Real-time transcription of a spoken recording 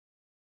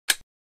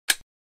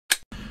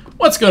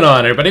What's going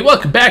on, everybody?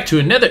 Welcome back to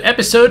another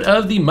episode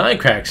of the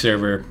Mindcrack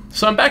server.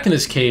 So I'm back in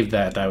this cave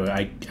that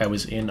I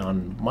was in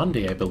on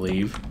Monday, I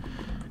believe,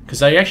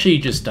 because I actually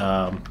just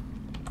dug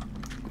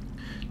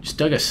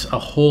a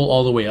hole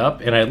all the way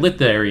up, and I lit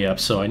the area up,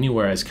 so I knew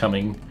where I was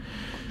coming.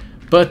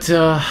 But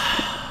some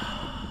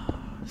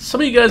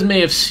of you guys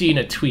may have seen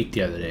a tweet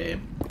the other day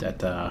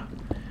that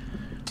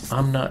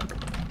I'm not.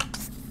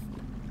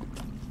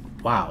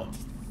 Wow,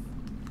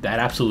 that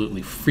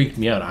absolutely freaked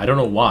me out. I don't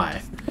know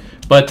why,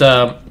 but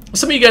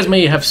some of you guys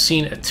may have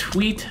seen a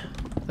tweet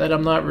that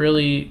I'm not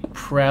really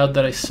proud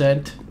that I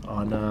sent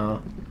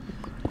on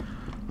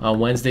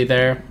Wednesday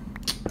there.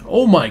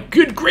 Oh my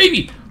good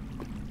gravy!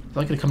 Is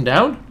that gonna come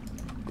down?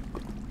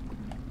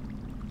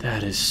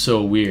 That is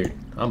so weird.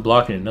 I'm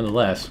blocking it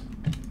nonetheless.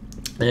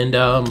 And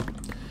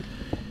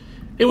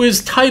it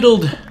was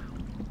titled,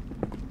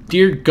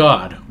 "Dear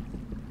God,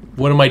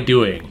 what am I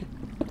doing?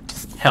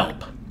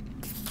 Help."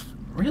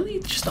 Really?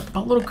 Just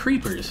about little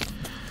creepers.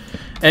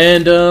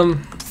 And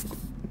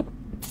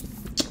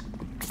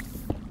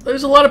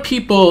there's a lot of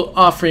people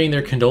offering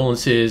their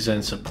condolences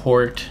and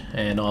support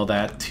and all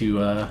that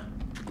to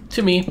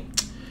me,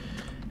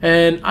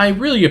 and I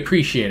really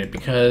appreciate it,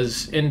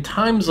 because in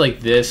times like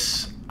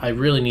this I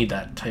really need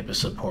that type of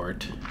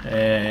support.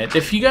 And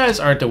if you guys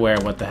aren't aware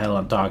of what the hell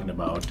I'm talking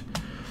about,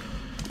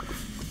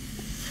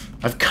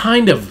 I've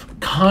kind of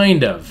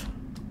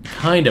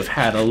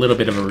had a little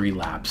bit of a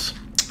relapse.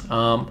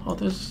 Oh,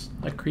 there's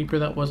a creeper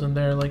that wasn't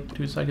there like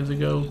 2 seconds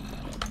ago.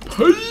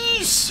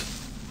 Peace!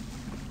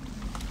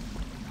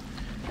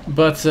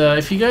 But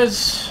if you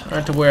guys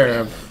aren't aware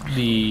of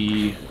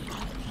the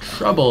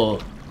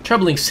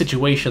troubling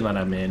situation that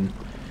I'm in,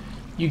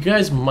 you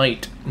guys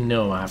might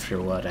know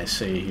after what I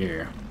say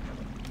here.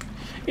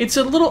 It's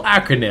a little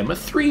acronym, a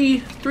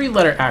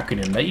three-letter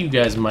acronym that you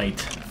guys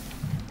might,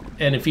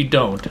 and if you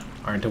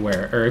aren't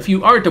aware, or if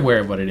you aren't aware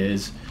of what it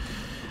is,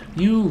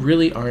 you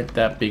really aren't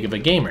that big of a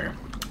gamer.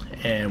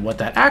 And what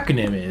that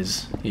acronym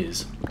is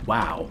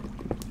WOW.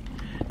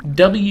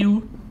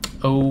 W-O-W.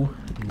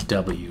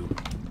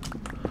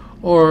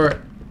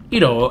 Or, you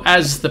know,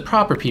 as the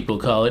proper people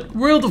call it,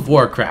 World of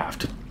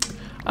Warcraft.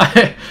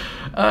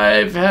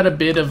 I've had a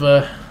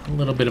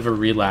little bit of a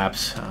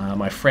relapse.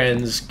 My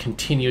friends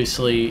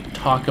continuously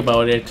talk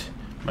about it.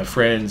 My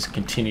friends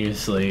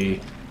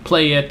continuously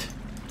play it.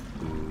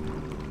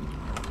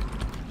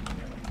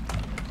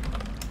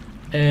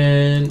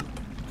 And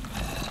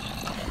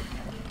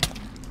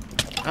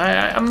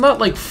I'm not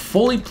like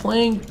fully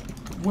playing.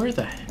 Where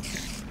the heck?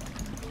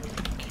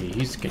 Okay,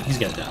 he's gonna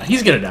die.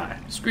 He's gonna die.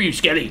 Screw you,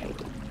 Sketty.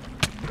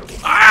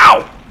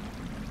 Ow!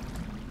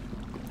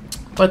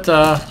 But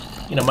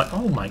you know,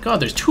 oh my God,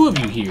 there's 2 of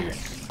you here.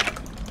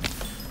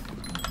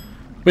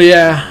 But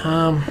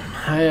yeah,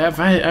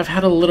 I've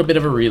had a little bit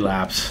of a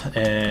relapse,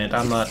 and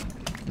I'm not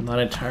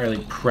entirely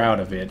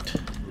proud of it,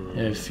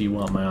 if you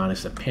want my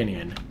honest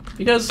opinion.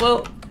 Because,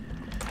 well,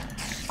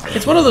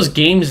 it's one of those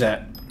games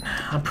that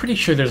I'm pretty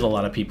sure there's a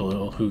lot of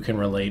people who can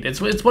relate.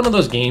 It's one of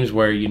those games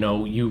where, you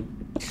know,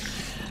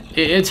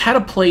 it's had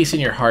a place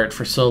in your heart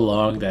for so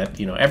long that,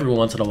 you know, every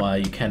once in a while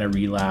you kind of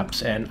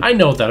relapse. And I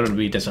know that would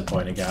be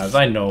disappointing, guys.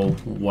 I know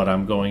what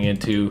I'm going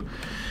into,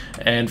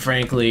 and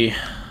frankly,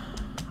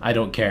 I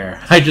don't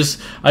care. I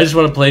just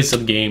want to play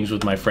some games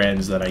with my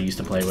friends that I used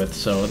to play with,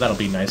 so that'll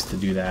be nice to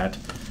do that.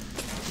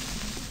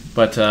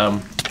 But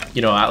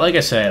you know, like I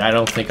said, I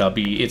don't think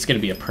it's going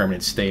to be a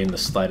permanent stay in the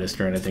slightest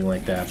or anything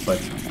like that.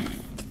 But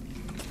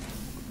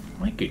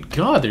my good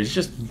God, there's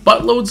just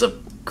buttloads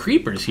of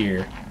creepers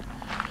here.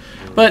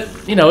 But,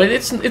 you know,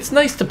 it's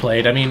nice to play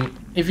it. I mean,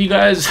 if you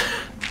guys,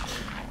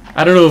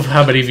 I don't know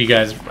how many of you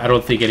guys, I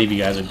don't think any of you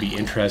guys would be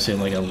interested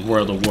in like a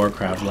World of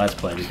Warcraft Let's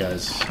Play,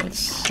 because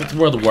it's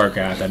World of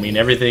Warcraft. I mean,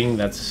 everything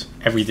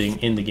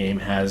in the game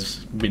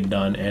has been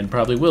done and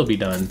probably will be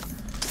done.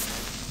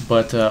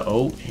 But,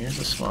 oh, here's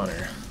a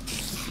spawner.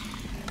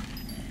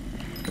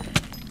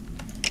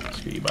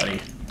 Screw you, buddy.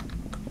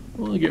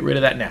 We'll get rid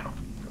of that now.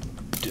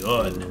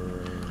 Done.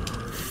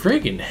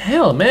 Friggin'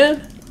 hell,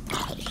 man.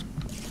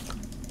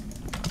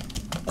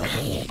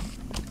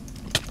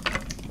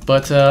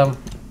 But,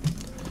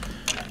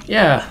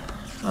 yeah,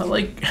 I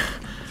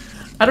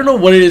don't know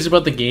what it is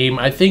about the game.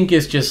 I think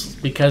it's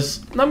just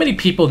because not many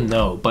people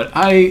know, but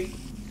I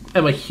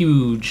am a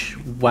huge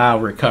WoW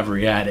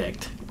recovery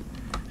addict.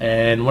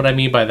 And what I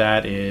mean by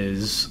that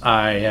is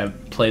I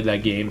have played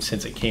that game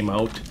since it came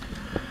out.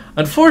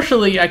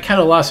 Unfortunately, I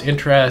kind of lost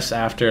interest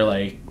after,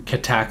 like,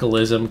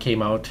 Cataclysm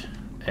came out,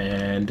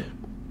 and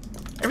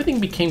everything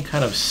became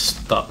kind of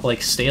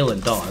stale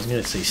and dull. I was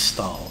going to say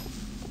stall,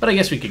 but I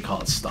guess we could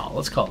call it stall.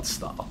 Let's call it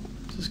stall.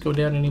 Does this go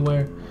down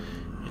anywhere?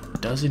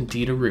 It does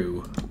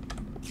indeed-a-roo.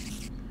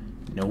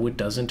 No, it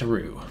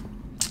doesn't-a-roo.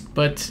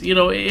 But, you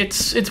know,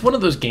 it's one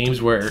of those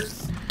games where,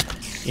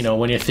 you know,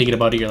 when you're thinking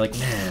about it, you're like,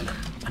 man,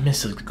 I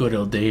miss the good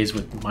old days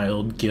with my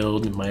old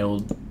guild and my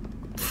old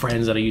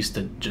friends that I used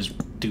to just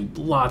do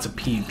lots of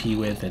PvP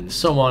with, and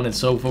so on and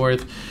so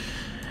forth.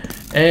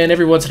 And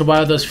every once in a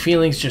while, those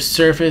feelings just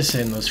surface,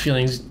 and those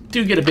feelings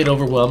do get a bit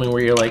overwhelming,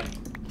 where you're like,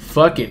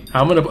 Fuck it.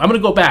 I'm gonna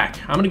go back.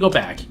 I'm gonna go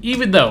back.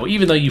 Even though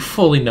you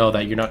fully know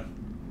that you're not.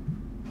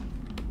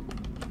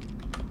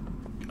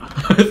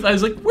 I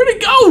was like, where'd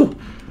it go?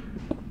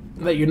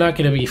 That you're not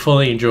gonna be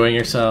fully enjoying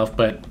yourself,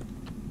 but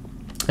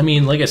I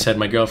mean, like I said,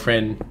 my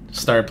girlfriend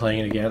started playing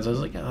it again, so I was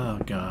like, oh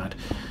god.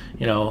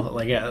 You know,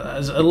 like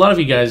as a lot of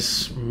you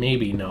guys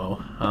maybe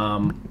know,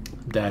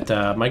 that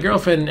my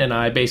girlfriend and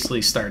I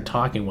basically started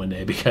talking one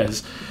day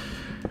because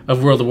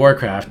of World of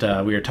Warcraft.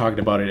 We were talking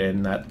about it,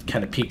 and that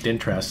kind of piqued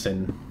interest,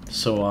 and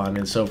so on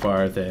and so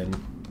forth. And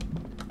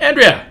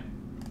Andrea,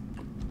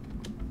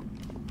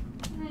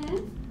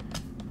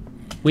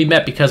 we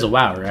met because of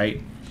WoW,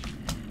 right?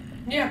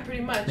 Yeah,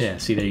 pretty much. Yeah.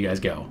 See, there you guys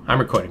go. I'm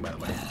recording, by the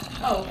way.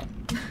 Oh.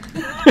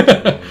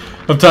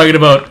 I'm talking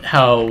about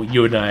how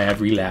you and I have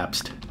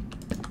relapsed.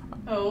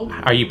 Oh.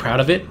 Are you proud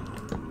of it?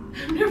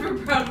 I'm never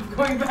proud of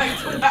going back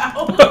to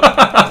WoW.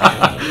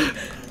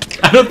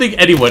 I don't think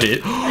anyone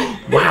is.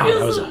 Wow, it feels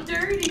that was so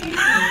dirty.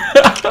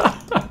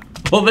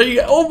 Well, there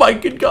you go. Oh my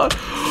good god.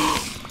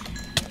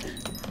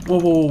 Whoa,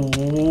 whoa,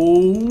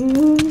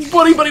 whoa.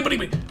 Buddy, buddy, buddy,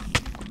 buddy.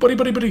 Buddy,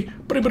 buddy, buddy,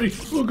 buddy, buddy.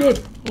 Oh god,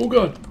 oh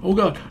god, oh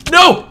god.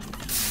 No!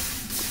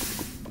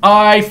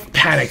 I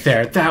panicked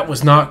there. That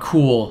was not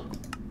cool.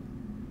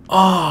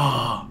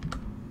 Oh.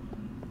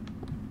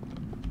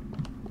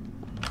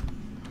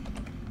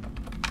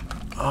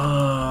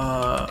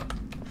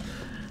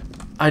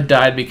 I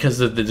died because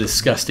of the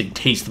disgusting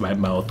taste in my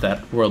mouth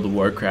that World of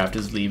Warcraft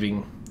is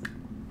leaving.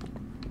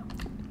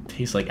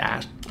 Tastes like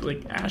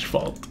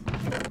asphalt.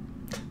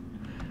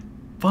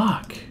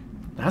 Fuck.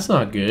 That's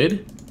not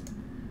good.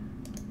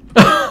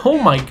 Oh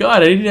my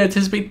god, I didn't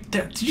anticipate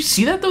that. Did you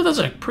see that though? That was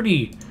a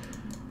pretty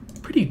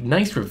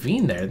nice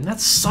ravine there. And that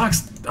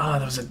sucks. Oh,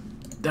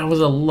 that was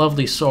a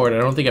lovely sword. I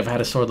don't think I've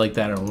had a sword like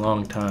that in a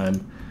long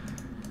time.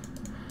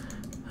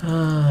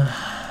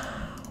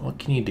 What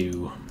can you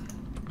do?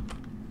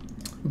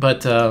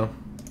 But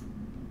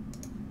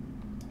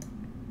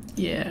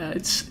yeah,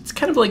 it's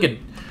kind of like a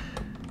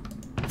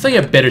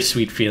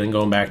bittersweet feeling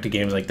going back to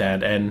games like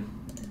that. And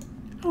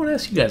I want to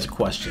ask you guys a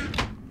question.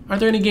 Are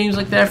there any games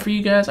like that for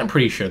you guys? I'm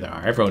pretty sure there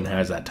are. Everyone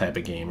has that type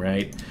of game,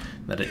 right?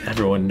 That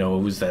everyone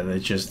knows that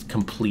it's just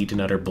complete and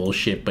utter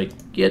bullshit, but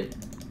yet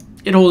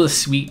it holds a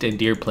sweet and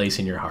dear place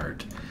in your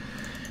heart.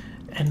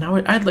 And now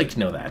I'd like to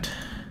know that.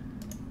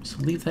 So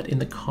leave that in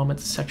the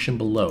comments section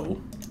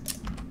below.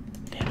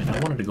 Damn it, I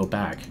wanted to go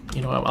back.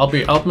 You know, I'll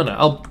be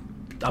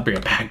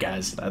right back,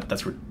 guys.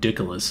 That's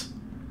ridiculous.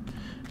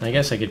 And I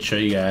guess I could show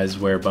you guys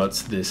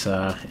whereabouts this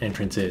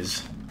entrance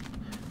is.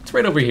 It's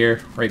right over here,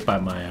 right by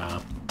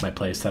my my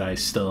place that I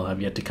still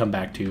have yet to come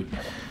back to.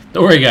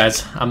 Don't worry,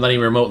 guys. I'm not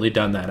even remotely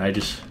done that. I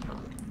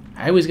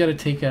always got to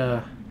take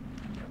a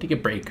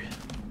break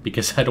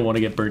because I don't want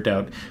to get burnt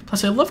out.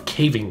 Plus, I love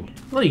caving.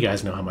 A lot of you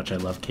guys know how much I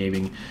love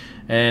caving,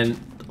 and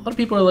a lot of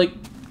people are like,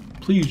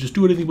 "Please, just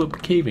do anything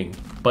but caving."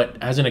 But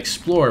as an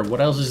explorer, what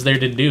else is there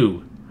to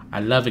do? I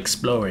love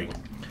exploring.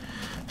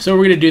 So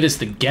we're gonna do this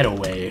the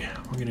getaway.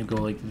 We're gonna go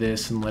like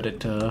this and let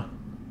it kind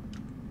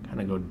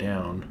of go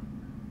down.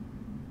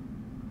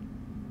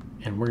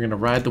 And we're gonna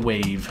ride the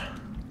wave.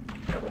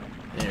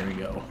 There we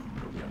go.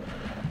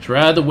 Let's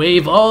ride the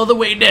wave all the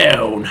way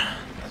down.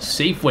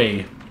 Safe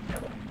way.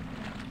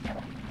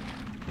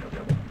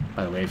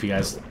 By the way, if you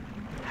guys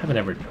haven't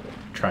ever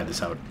tried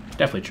this out,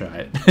 definitely try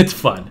it. It's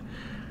fun.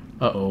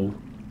 Uh-oh.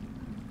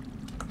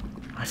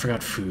 I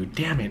forgot food.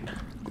 Damn it.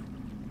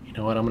 You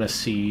know what? I'm gonna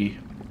see.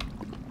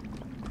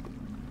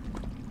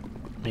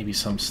 Maybe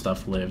some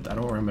stuff lived. I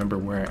don't remember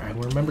where. I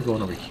remember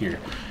going over here.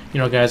 You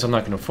know, guys, I'm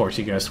not going to force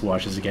you guys to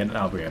watch this again.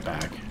 I'll be right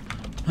back.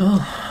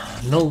 Well,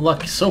 no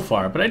luck so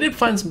far, but I did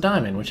find some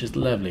diamond, which is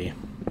lovely.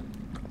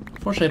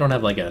 Unfortunately, I don't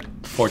have like a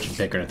fortune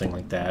pick or anything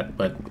like that,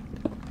 but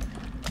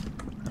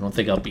I don't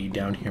think I'll be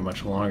down here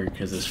much longer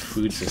because this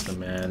food system,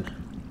 man.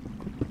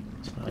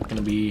 It's not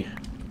going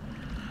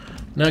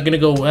to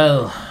go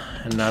well.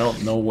 And I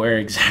don't know where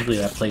exactly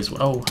that place was.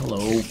 Oh,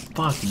 hello.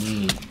 Fuck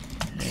me.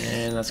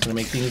 And that's going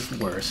to make things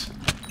worse.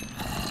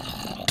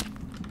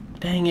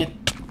 Dang it.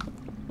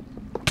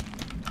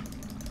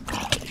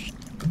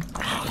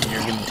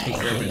 You're going to take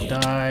forever to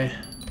die.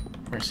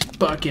 Where's the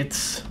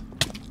buckets?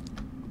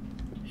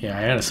 Yeah,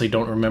 I honestly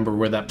don't remember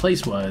where that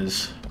place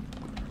was.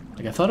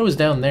 Like, I thought it was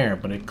down there,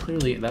 but it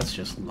clearly... That's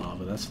just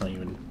lava. That's not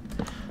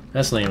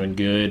even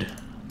good.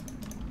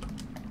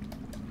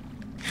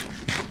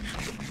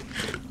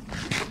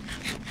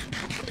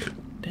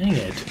 Dang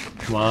it.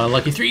 Come on,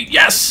 lucky 3.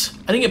 Yes!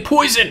 I didn't get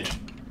poisoned!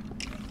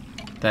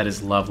 That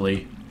is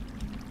lovely.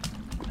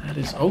 That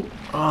is... Oh,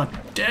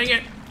 dang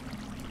it!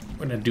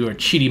 We're gonna do our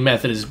cheaty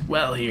method as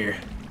well here.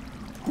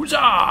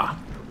 Huzzah!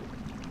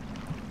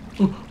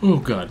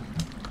 Oh, God.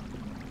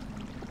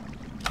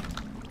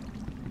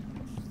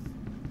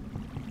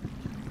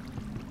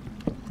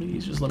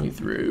 Please just let me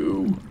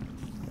through.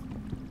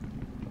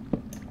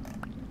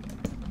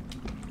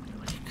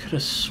 I could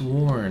have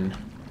sworn...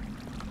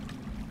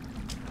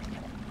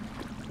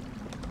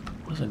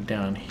 Wasn't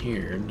down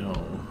here, no.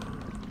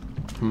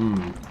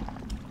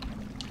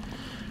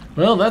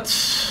 Well,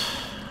 that's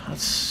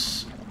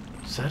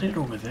Is that it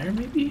over there,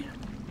 maybe?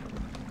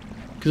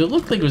 Because it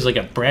looked like it was like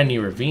a brand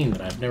new ravine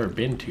that I've never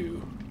been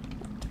to.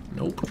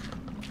 Nope.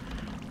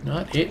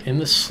 Not it in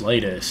the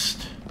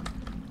slightest.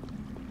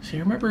 See, I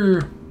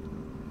remember...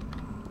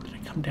 Did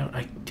I come down?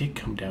 I did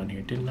come down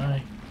here, didn't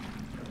I?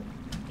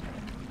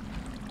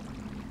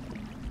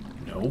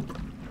 Nope.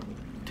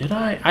 Did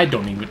I? I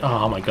don't even...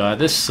 Oh my god,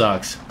 this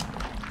sucks.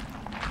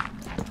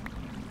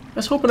 I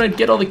was hoping I'd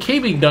get all the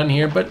caving done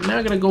here, but now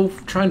I gotta go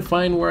try and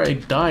find where I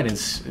died and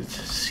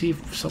see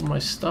if some of my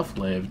stuff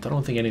lived. I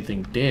don't think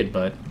anything did,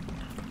 but...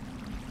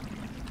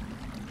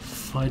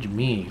 Fudge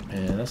me,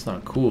 man, that's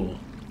not cool.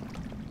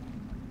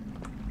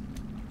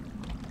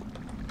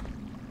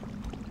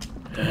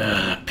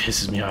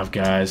 Pisses me off,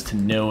 guys, to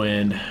no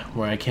end,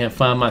 where I can't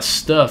find my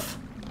stuff.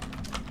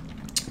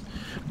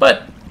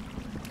 But,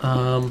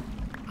 I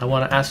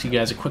want to ask you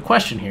guys a quick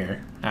question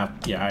here.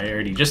 Yeah, I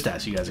already just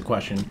asked you guys a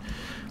question.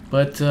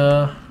 But,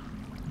 so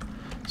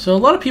a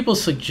lot of people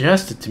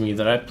suggested to me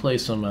that I play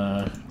some,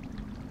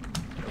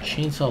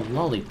 Chainsaw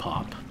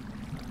Lollipop.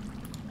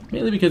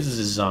 Mainly because it's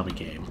a zombie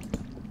game.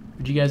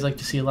 Would you guys like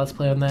to see a Let's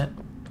Play on that?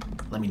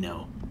 Let me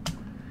know.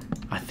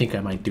 I think I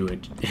might do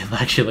it. It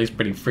actually looks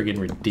pretty friggin'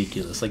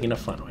 ridiculous, like in a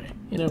fun way.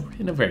 You know,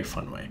 in a very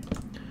fun way.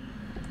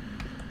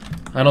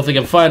 I don't think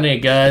I'm finding it,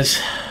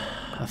 guys.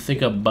 I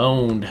think I'm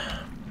boned.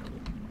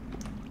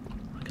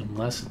 Like,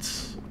 unless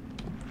it's...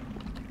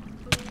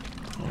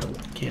 Oh,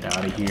 get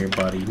out of here,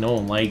 buddy. No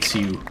one likes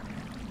you.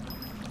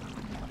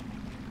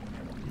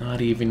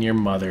 Not even your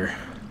mother.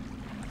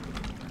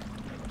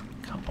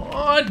 Come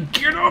on,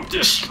 get off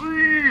the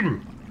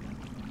stream!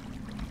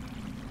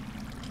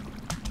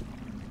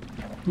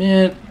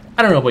 Man,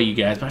 I don't know about you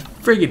guys, but I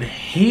friggin'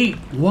 hate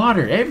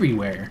water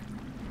everywhere.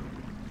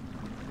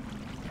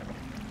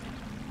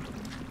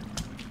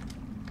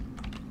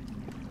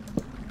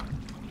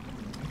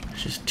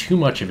 There's just too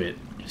much of it.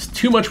 Just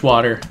too much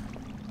water.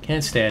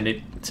 Can't stand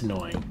it. It's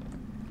annoying.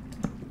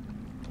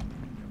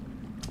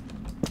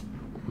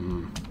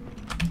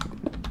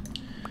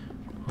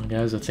 Well,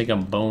 guys, I think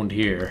I'm boned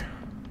here.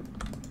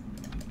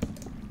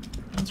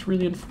 That's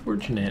really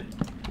unfortunate.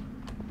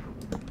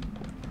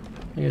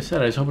 Like I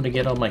said, I was hoping to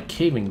get all my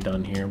caving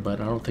done here,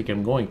 but I don't think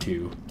I'm going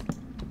to.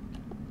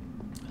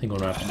 I think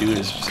what I have to do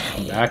is just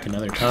come back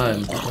another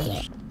time.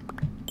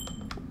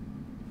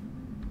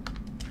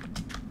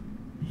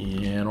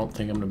 Yeah, I don't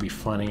think I'm going to be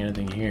finding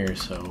anything here,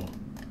 so...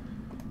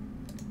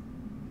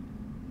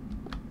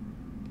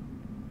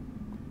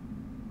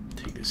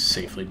 Take this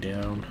safely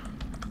down.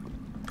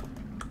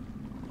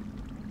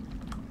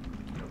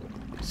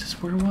 Is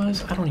this where it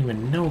was? I don't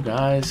even know,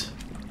 guys.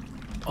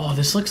 Oh,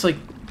 this looks like...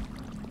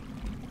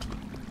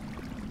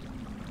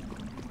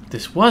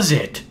 This was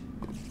it!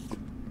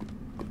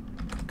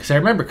 Because I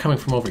remember coming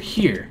from over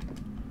here.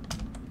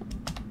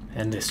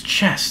 And this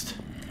chest.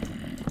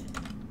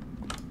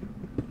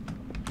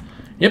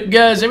 Yep,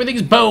 guys,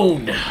 everything's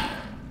boned!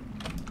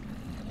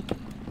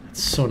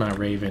 That's so not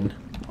Raven.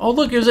 Oh,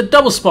 look, it was a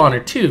double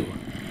spawner, too!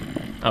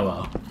 Oh,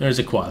 well, there's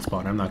a quad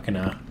spawner. I'm not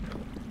gonna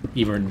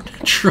even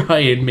try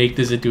and make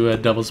this into a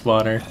double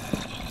spawner.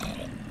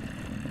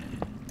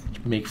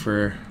 Make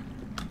for...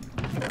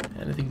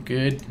 anything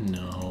good?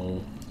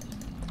 No.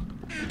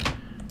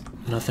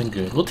 Nothing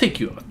good. We'll take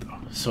you out, though,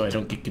 so I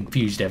don't get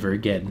confused ever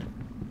again.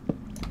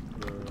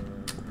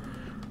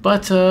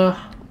 But, wow,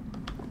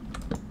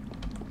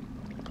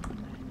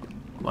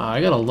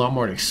 I got a lot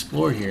more to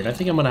explore here, and I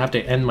think I'm gonna have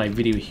to end my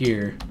video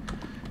here,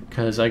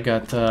 because I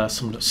got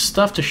some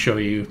stuff to show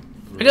you.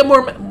 I got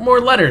more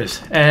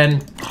letters,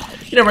 and,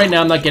 you know, right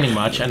now I'm not getting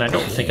much, and I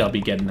don't think I'll be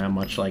getting that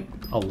much, like,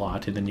 a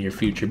lot in the near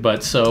future.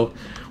 But, so,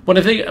 what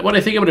I think I'm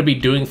gonna be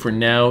doing for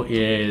now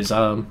is,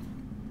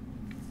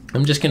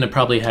 I'm just gonna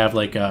probably have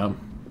like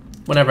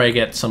whenever I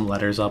get some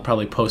letters, I'll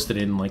probably post it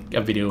in like a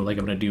video like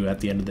I'm gonna do at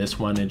the end of this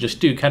one, and just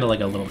do kind of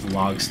like a little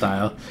vlog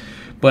style.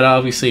 But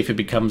obviously, if it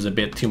becomes a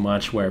bit too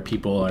much where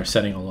people are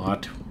sending a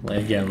lot,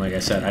 again, like I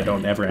said, I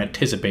don't ever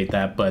anticipate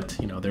that, but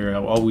you know, there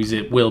always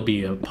it will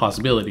be a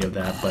possibility of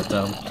that. But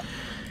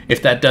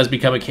if that does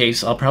become a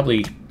case, I'll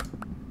probably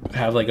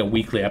have like a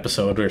weekly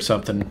episode or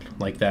something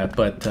like that.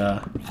 But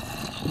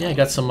yeah, I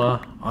got some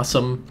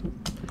awesome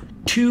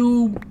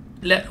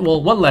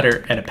one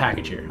letter and a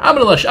package here. I'm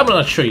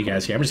gonna show you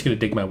guys here. I'm just gonna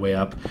dig my way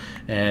up,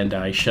 and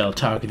I shall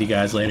talk with you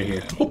guys later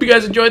here. Hope you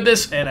guys enjoyed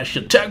this, and I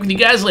shall talk with you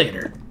guys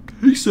later.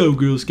 Peace out,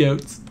 Girl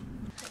Scouts.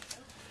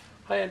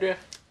 Hi, Andrea.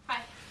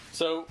 Hi.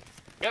 So,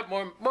 got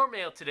more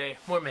mail today.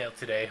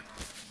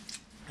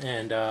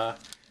 And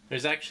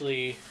there's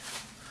actually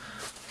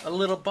a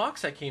little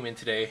box that came in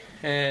today,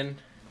 and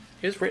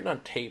it was written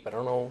on tape. I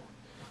don't know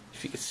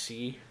if you can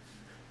see,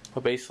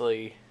 but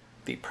basically,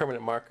 the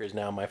permanent marker is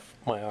now my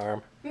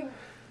arm.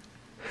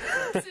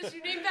 This is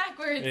your name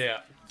backwards.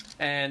 Yeah.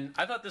 And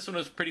I thought this one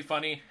was pretty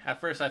funny.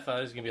 At first I thought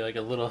it was going to be like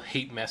a little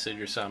hate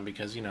message or something,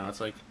 because, you know, it's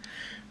like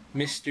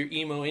Mr.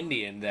 Emo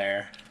Indian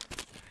there.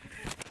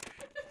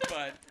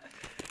 But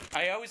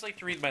I always like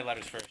to read my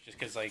letters first, just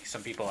because, like,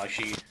 some people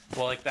actually...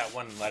 Well, like that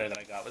one letter that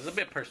I got was a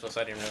bit personal,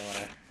 so I didn't really want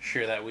to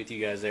share that with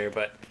you guys there.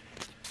 But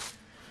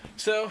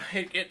So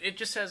it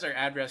just says our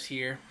address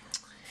here,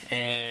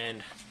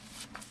 and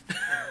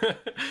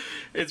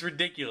it's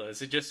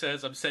ridiculous. It just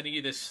says, I'm sending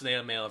you this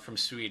snail mail from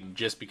Sweden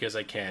just because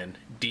I can.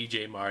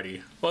 DJ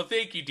Marty. Well,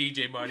 thank you,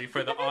 DJ Marty,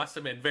 for the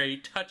awesome and very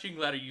touching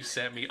letter you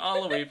sent me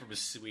all the way from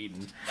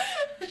Sweden.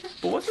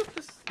 But wasn't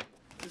this...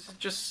 This is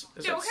just...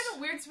 Dude, what kind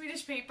of weird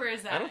Swedish paper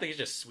is that? I don't think it's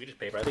just Swedish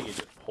paper. I think you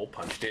just hole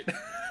punched it.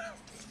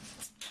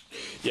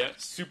 Yeah,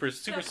 super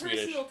Swedish.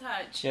 Personal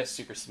touch. Yeah,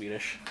 super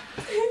Swedish.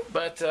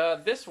 But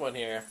this one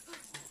here,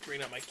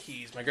 bring out my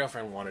keys. My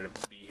girlfriend wanted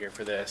to be here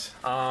for this.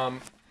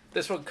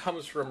 This one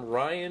comes from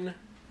Ryan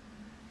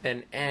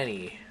and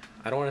Annie.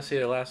 I don't want to say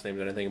their last names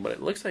or anything, but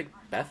it looks like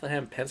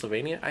Bethlehem,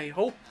 Pennsylvania. I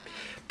hope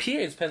PA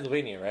is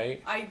Pennsylvania,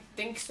 right? I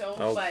think so,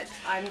 Oh. but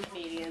I'm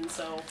Canadian,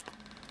 so.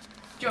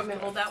 Do you want me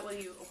to hold that while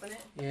you open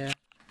it? Yeah.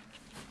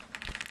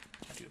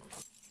 I do.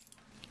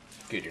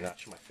 Good, you're not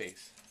showing my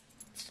face.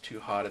 It's too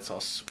hot. It's all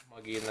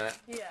smuggy and that.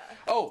 Yeah.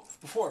 Oh,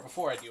 before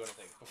I do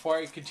anything, before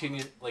I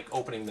continue like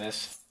opening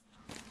this,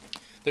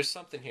 there's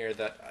something here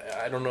that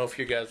I don't know if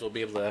you guys will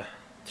be able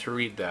to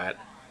read that.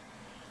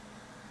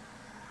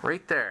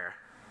 Right there.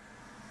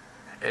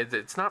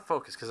 It's not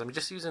focused because I'm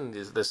just using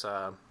this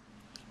what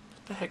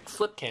the heck,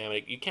 flip cam.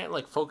 You can't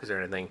like focus or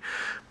anything,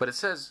 but it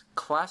says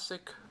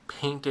classic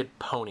painted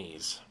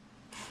ponies.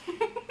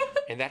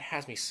 And that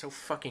has me so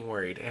fucking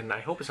worried, and I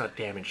hope it's not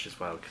damaged as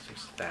well because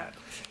there's that.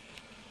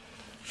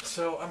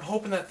 So I'm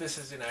hoping that this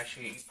isn't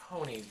actually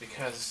ponies,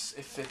 because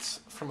if it's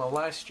from a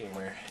live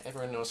streamer,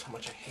 everyone knows how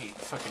much I hate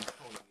fucking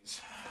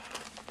ponies.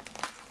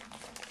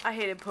 I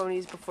hated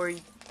ponies before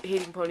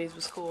hating ponies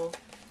was cool.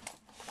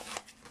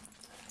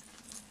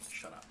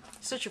 Shut up.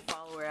 Such a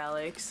follower,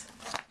 Alex.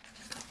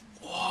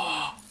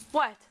 Whoa!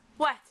 What?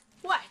 What?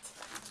 What?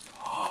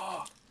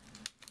 Oh.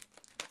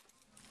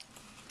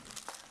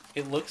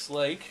 It looks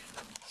like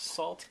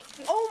salt.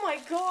 Oh my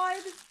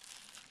god!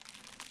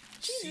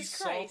 Jesus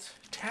Sea Christ. salt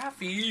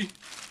taffy.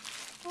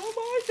 Oh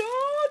my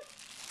god!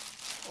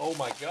 Oh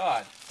my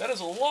god, that is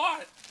a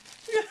lot.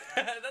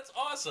 That's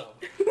awesome.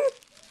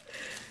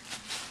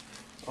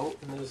 Oh,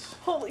 and there's...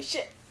 Holy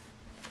shit.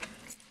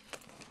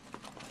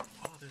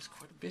 Oh, there's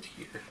quite a bit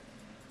here.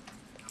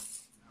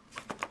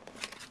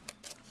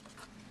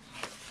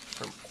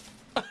 From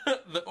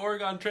the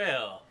Oregon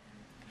Trail.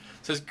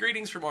 It says,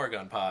 greetings from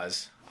Oregon,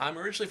 Paz. I'm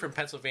originally from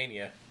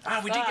Pennsylvania.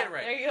 Ah, we did get it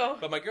right. There you go.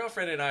 But my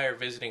girlfriend and I are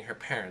visiting her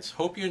parents.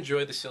 Hope you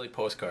enjoyed the silly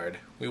postcard.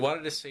 We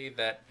wanted to say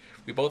that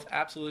we both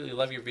absolutely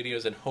love your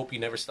videos and hope you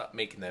never stop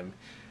making them.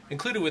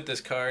 Included with this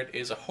card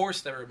is a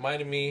horse that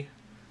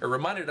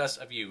reminded us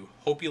of you.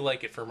 Hope you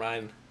like it, from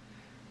Ryan.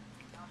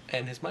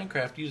 And his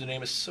Minecraft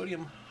username is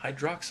sodium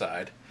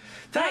hydroxide.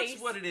 That's Nice.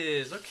 what it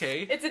is.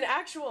 Okay. It's an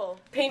actual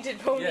painted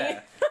pony.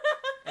 Yeah.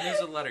 And there's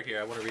a letter here.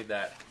 I want to read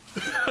that.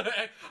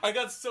 I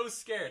got so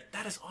scared.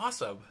 That is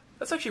awesome.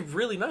 That's actually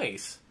really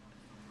nice.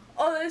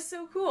 Oh, that is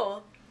so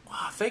cool.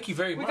 Wow, thank you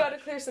very We much. gotta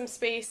clear some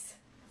space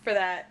for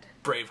that.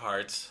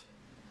 Bravehearts.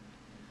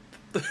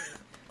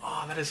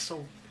 Oh, that is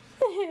so...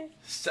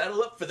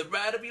 Saddle up for the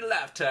ride of your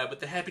lifetime with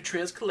the Happy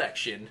Trails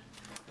collection.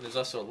 And there's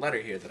also a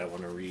letter here that I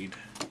want to read.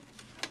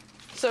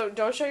 So,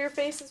 don't show your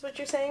face is what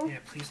you're saying? Yeah,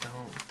 please don't.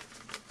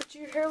 But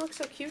your hair looks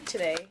so cute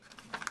today.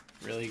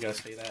 Really, you gotta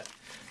say that?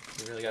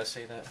 You really gotta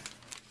say that?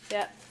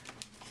 Yeah.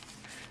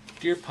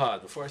 Dear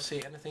Pod, before I say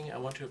anything, I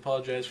want to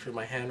apologize for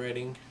my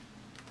handwriting.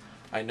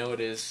 I know it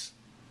is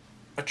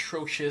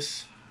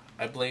atrocious.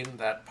 I blame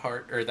that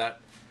part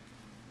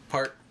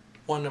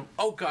one of...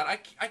 Oh god,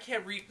 I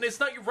can't read... It's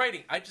not your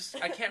writing. I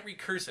can't read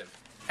cursive.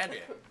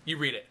 Andrea, you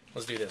read it.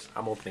 Let's do this.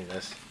 I'm opening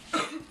this.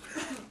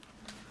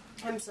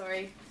 I'm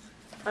sorry.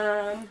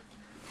 I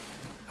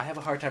have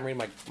a hard time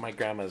reading my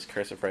grandma's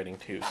cursive writing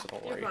too, so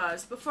don't worry.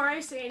 Pause. Before I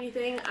say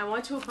anything, I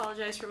want to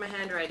apologize for my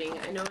handwriting.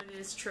 I know it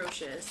is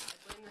atrocious.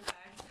 I blame the fact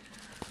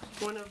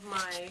one of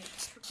my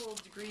triple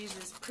degrees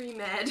is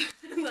pre-med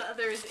and the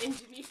other is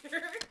engineer.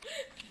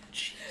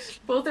 Jeez.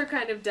 Both are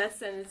kind of death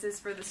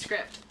sentences for the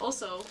script.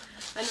 Also,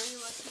 I know you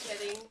must be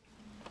getting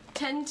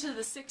 10 to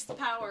the 6th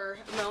power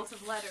amounts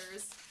of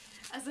letters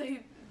as I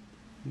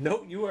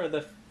No, you are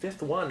the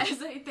 5th one.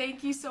 As I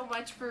thank you so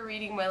much for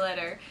reading my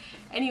letter.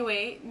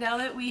 Anyway, now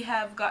that we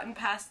have gotten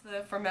past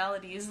the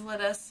formalities,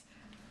 let us...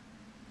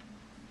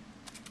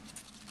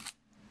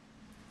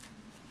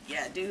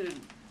 Yeah, dude.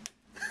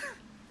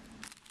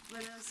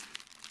 Let us...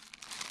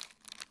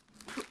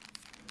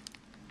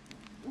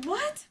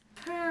 What?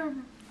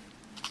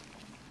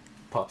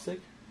 Popsick?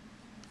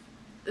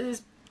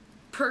 Is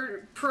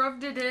proved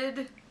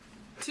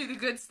to the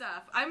good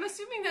stuff. I'm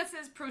assuming that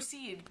says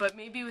proceed, but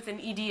maybe with an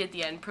ED at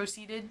the end.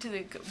 Proceeded to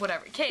the...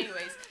 whatever. Okay,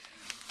 anyways.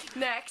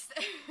 Next.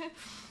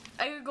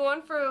 I could go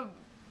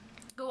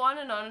on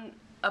and on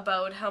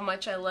about how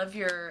much I love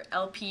your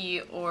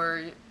LP,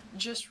 or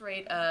just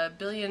write a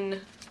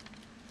billion...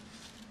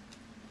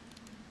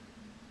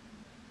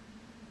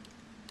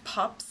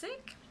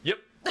 Popsick? Yep.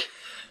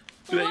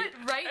 What?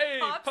 Right? Hey,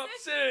 Popsick?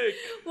 Popsick!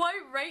 Why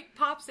right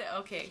Popsick?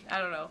 Okay, I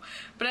don't know.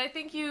 But I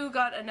think you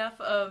got enough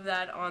of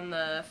that on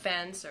the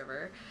fan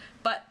server.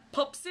 But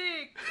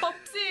Popsick!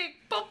 Popsick!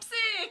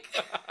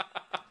 Popsick!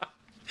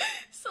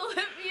 So let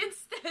me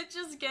instead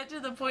just get to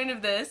the point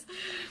of this.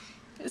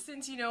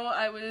 Since, you know,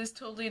 I was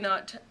totally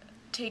not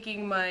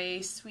taking my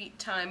sweet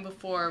time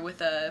before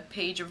with a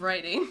page of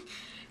writing.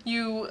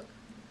 You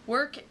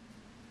work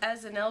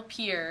as an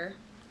LPer.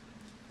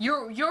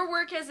 Your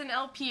work as an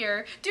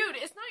LPer. Dude,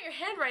 it's not your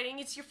handwriting,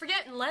 it's you're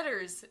forgetting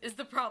letters is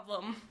the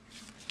problem.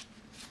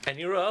 And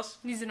you know what else?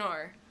 Needs an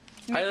R.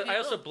 I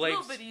also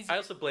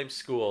blame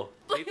school.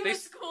 Blame the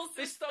school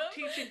They system. stopped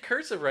teaching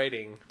cursive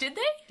writing. Did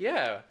they?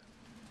 Yeah.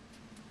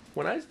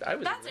 When I was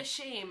That's a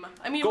shame.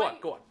 I mean, Go on.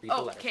 Read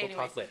the letter. Okay, We'll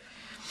talk later.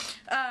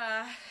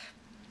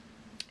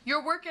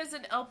 Your work as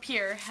an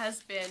LPer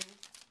has been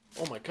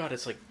Oh my god,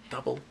 it's like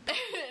double.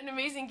 an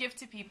amazing gift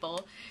to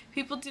people.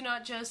 People do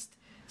not just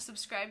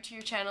subscribe to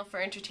your channel for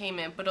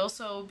entertainment, but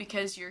also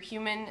because your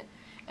human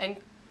and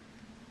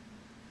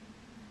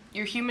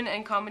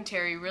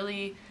commentary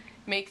really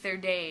make their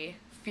day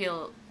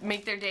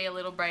a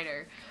little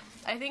brighter.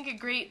 I think a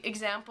great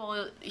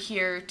example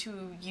here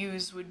to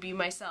use would be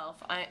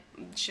myself.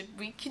 Should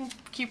we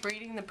keep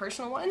reading the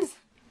personal ones?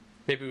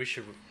 Maybe we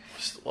should.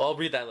 I'll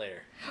read that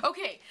later.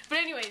 Okay, but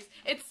anyways,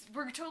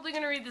 we're totally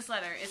gonna read this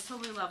letter. It's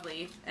totally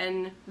lovely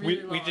and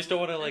really long. We just don't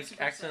want to like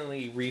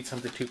accidentally read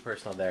something too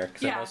personal there,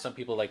 because I know some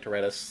people like to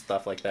write us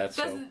stuff like that.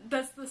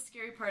 That's the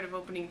scary part of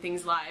opening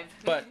things live.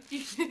 But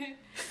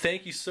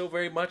thank you so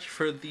very much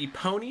for the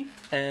pony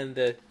and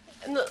the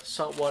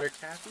saltwater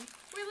taffy.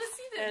 Wait, let's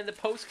see this. And the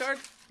postcard.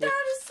 That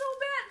is so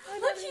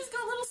bad. Look, he's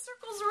got little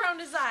circles around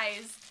his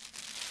eyes.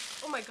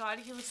 Oh my god,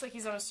 he looks like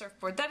he's on a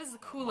surfboard. That is the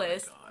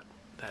coolest. Oh my god,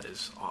 that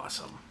is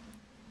awesome.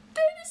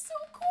 That is so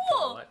cool.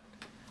 You know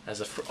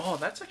what?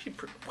 That's actually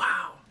pretty.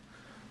 Wow.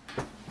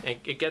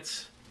 It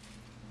gets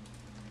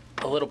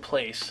a little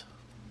place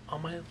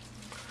on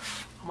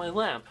my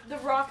lamp. The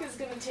Rock is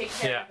gonna take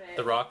care of it. Yeah,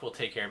 the Rock will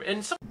take care of it.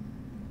 And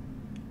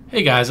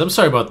Hey guys, I'm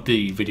sorry about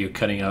the video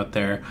cutting out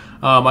there.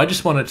 I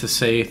just wanted to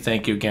say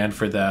thank you again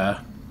for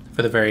the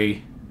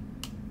very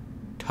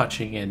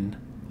touching and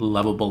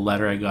lovable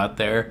letter I got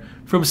there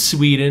from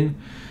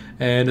Sweden,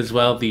 and as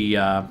well the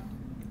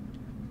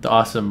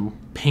awesome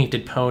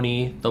painted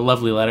pony, the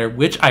lovely letter,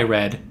 which I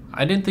read.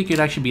 I didn't think it'd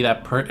actually be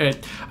that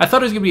I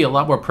thought it was gonna be a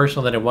lot more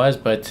personal than it was,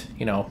 but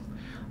you know,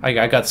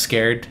 I got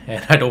scared,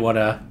 and I don't want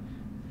to,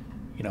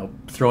 you know,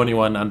 throw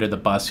anyone under the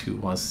bus who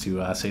wants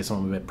to say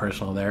something a bit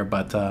personal there.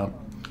 But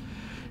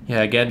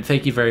yeah, again,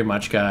 thank you very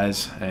much,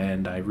 guys,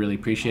 and I really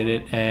appreciate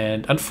it.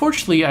 And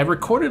unfortunately, I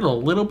recorded a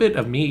little bit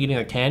of me eating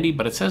the candy,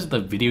 but it says the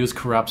video is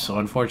corrupt, so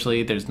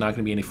unfortunately, there's not going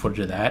to be any footage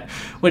of that,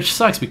 which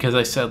sucks because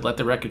I said let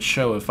the record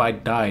show if I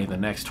die in the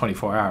next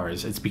 24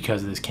 hours, it's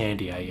because of this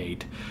candy I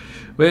ate.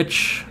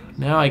 Which,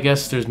 now I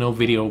guess there's no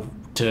video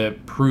to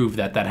prove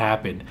that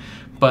happened.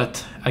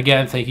 But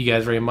again, thank you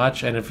guys very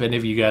much, and if any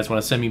of you guys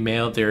want to send me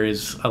mail, there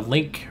is a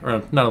link,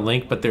 or not a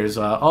link, but there's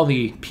all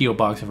the P.O.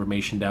 Box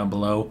information down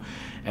below.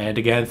 And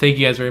again, thank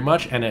you guys very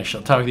much, and I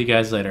shall talk to you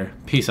guys later.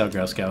 Peace out,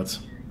 Girl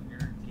Scouts.